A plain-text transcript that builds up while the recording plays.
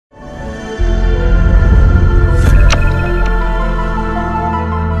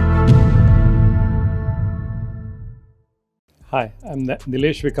Hi, I'm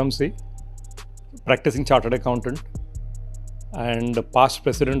Nilesh Vikamsey, practicing chartered accountant and past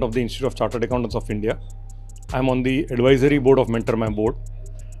president of the Institute of Chartered Accountants of India. I'm on the advisory board of MentorMyBoard.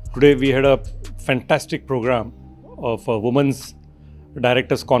 Today we had a fantastic program of a women's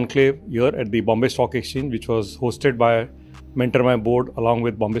directors conclave here at the Bombay Stock Exchange, which was hosted by MentorMyBoard along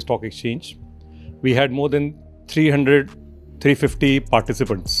with Bombay Stock Exchange. We had more than 350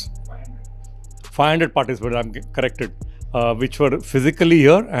 participants. 500 participants, I'm corrected. Which were physically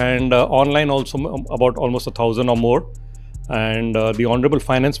here and online also about almost 1,000 or more. And the Honorable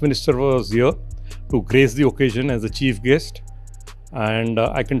Finance Minister was here to grace the occasion as the chief guest. And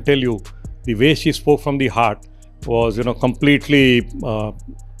I can tell you, the way she spoke from the heart was, completely.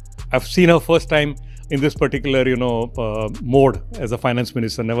 I've seen her first time in this particular, mode as a finance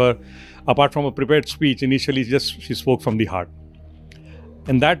minister. Never, apart from a prepared speech, initially she spoke from the heart.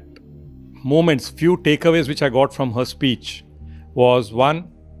 And that moments, few takeaways which I got from her speech was, one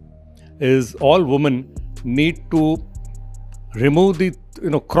is all women need to remove the,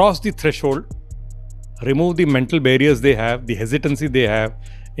 cross the threshold, remove the mental barriers they have, the hesitancy they have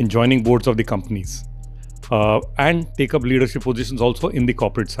in joining boards of the companies, and take up leadership positions also in the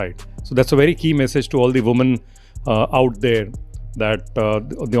corporate side. So that's a very key message to all the women out there that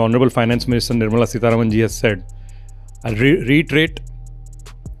the Honorable Finance Minister Nirmala Sitharaman ji has said. I'll reiterate.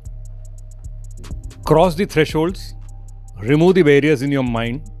 Cross the thresholds, remove the barriers in your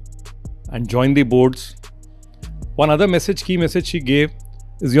mind and join the boards. One other key message she gave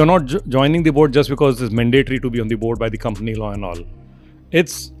is you're not joining the board just because it's mandatory to be on the board by the company law and all.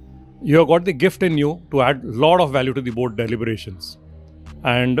 It's you have got the gift in you to add a lot of value to the board deliberations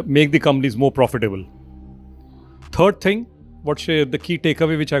and make the companies more profitable. Third thing, the key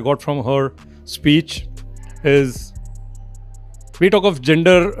takeaway which I got from her speech is we talk of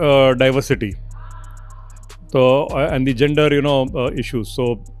gender diversity. And the gender, issues.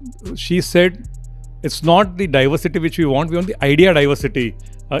 So she said, it's not the diversity which we want the idea diversity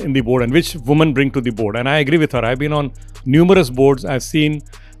in the board and which women bring to the board. And I agree with her. I've been on numerous boards. I've seen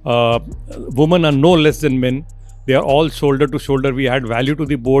women are no less than men. They are all shoulder to shoulder. We add value to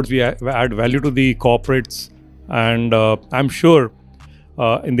the boards. We add value to the corporates. And I'm sure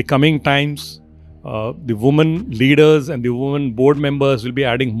in the coming times, the women leaders and the women board members will be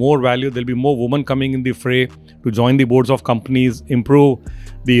adding more value. There'll be more women coming in the fray to join the boards of companies, improve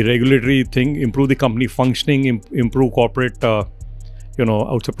the regulatory thing, improve the company functioning, improve corporate,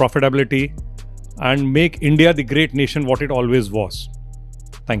 profitability, and make India the great nation what it always was.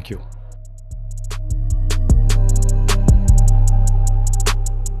 Thank you.